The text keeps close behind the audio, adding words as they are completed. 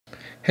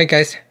Hey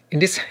guys, in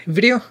this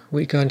video,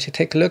 we're going to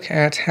take a look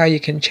at how you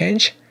can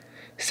change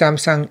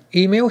Samsung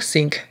email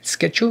sync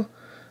schedule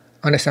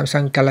on the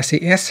Samsung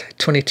Galaxy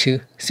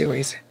S22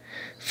 series.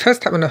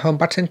 First, tap on the home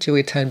button to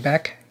return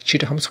back to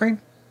the home screen.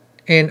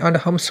 And on the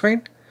home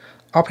screen,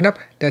 open up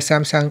the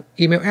Samsung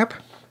email app,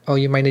 or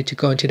you might need to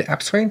go into the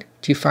app screen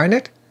to find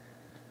it.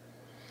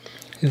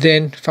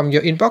 Then from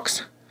your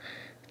inbox,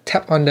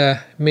 tap on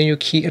the menu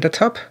key at the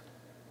top.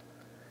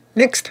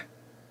 Next,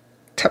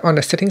 tap on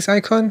the settings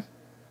icon,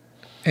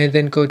 and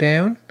then go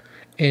down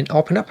and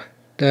open up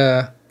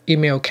the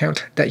email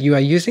account that you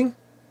are using.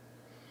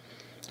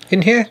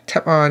 In here,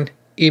 tap on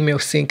email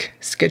sync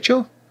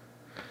schedule,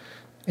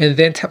 and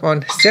then tap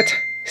on set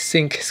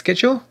sync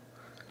schedule.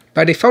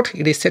 By default,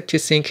 it is set to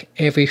sync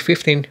every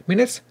 15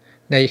 minutes.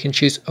 Now you can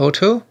choose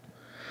auto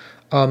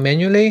or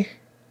manually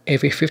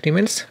every 15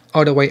 minutes,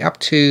 all the way up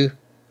to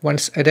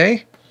once a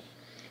day.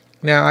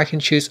 Now I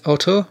can choose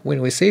auto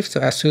when received, so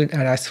as soon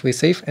as I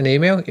receive an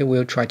email, it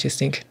will try to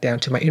sync down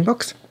to my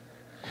inbox.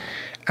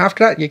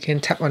 After that, you can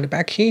tap on the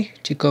back key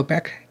to go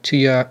back to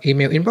your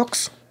email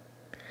inbox,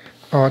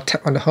 or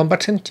tap on the home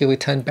button to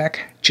return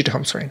back to the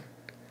home screen.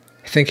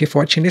 Thank you for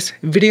watching this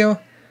video.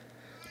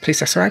 Please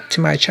subscribe to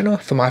my channel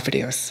for more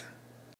videos.